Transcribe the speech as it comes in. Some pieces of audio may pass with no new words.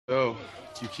Oh,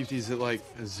 do you keep these at, like,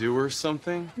 a zoo or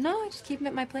something? No, I just keep them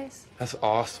at my place. That's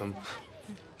awesome.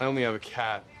 I only have a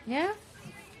cat. Yeah?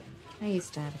 I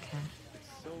used to have a cat.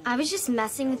 I was just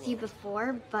messing with you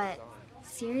before, but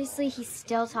seriously, he's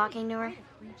still talking to her?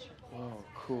 Oh,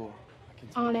 cool.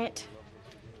 On it.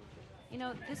 You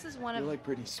know, this is one of... You're like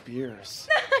Britney Spears.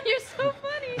 You're so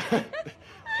funny.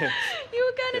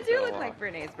 You kind of do look like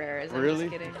Britney Spears. I'm Really?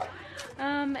 just kidding.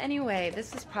 Anyway,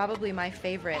 this is probably my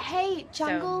favorite. Hey,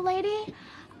 Jungle Lady,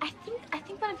 I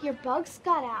think one of your bugs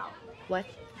got out. What?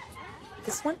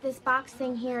 This one? This box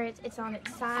thing here, it's on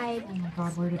its side. Oh my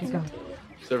God, where did it go?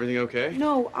 Is everything okay?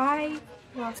 No, I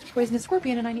lost a poisonous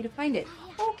scorpion and I need to find it.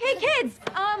 Okay, kids,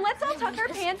 let's all tuck our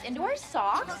pants into our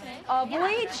socks,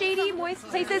 avoid shady, moist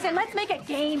places, and let's make a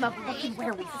game of looking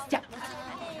where we step.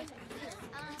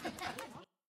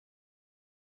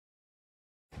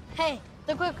 Hey,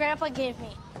 look what Grandpa gave me.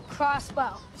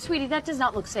 Crossbow. Sweetie, that does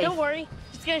not look safe. Don't worry.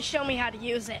 He's gonna show me how to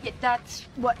use it. That's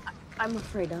what I'm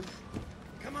afraid of.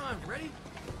 Come on, ready?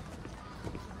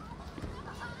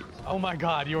 Oh my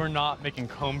God, you are not making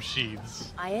comb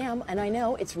sheaths. I am, and I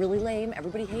know it's really lame.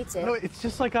 Everybody hates it. No, it's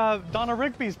just like Donna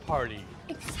Rigby's party.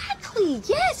 Exactly,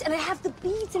 yes, and I have the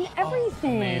beads and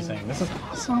everything. Oh, amazing. This is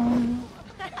awesome.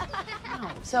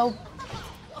 Wow. So,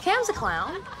 Cam's a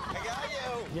clown,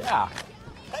 Yeah.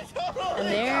 and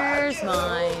there's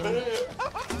mine.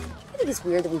 I think it's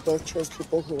weird that we both chose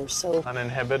people who are so...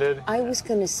 Uninhibited. I was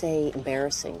gonna say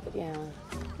embarrassing, but yeah.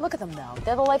 Look at them, though.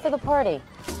 They're the life of the party.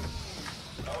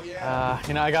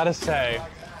 You know, I gotta say,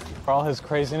 for all his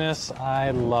craziness,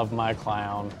 I love my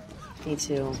clown. Me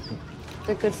too.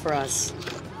 They're good for us.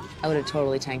 I would have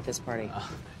totally tanked this party.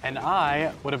 And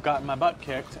I would have gotten my butt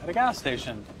kicked at a gas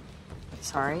station.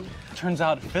 Sorry? Turns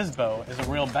out Fizbo is a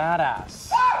real badass.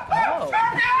 Oh.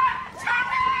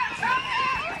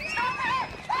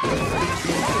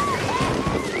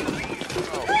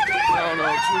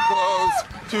 No, too close.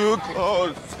 Too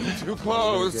close. Too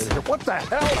close. What the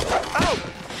hell? Oh!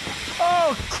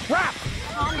 Oh, crap!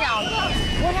 Calm down.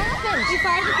 What happened? You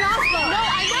fired the crossbow. No,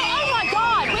 I know. Oh, my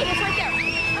God. Wait, it's right there.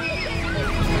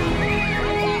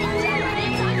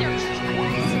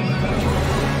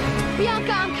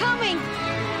 Bianca, I'm coming.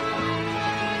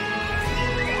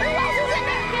 Who else is in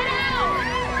there? Get out!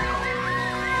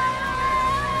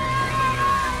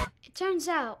 It turns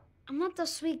out I'm not the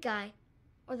sweet guy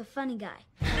or the funny guy.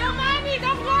 No, Manny,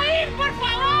 don't go in, por favor!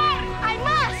 I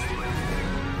must!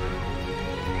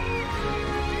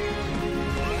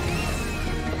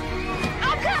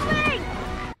 I'm coming!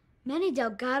 Manny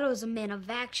Delgado is a man of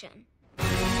action.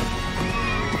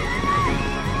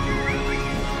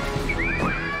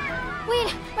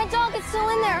 Wait, my dog is still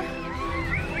in there.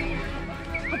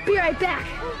 I'll be right back.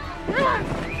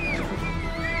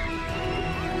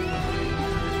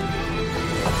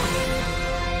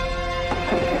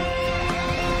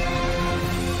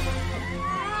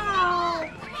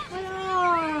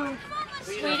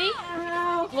 Sweetie?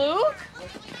 Luke?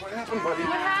 What happened, buddy?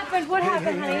 What happened? What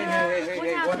happened, honey?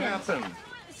 What happened?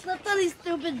 I slipped on these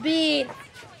stupid beads.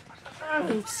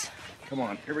 Come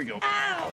on, here we go.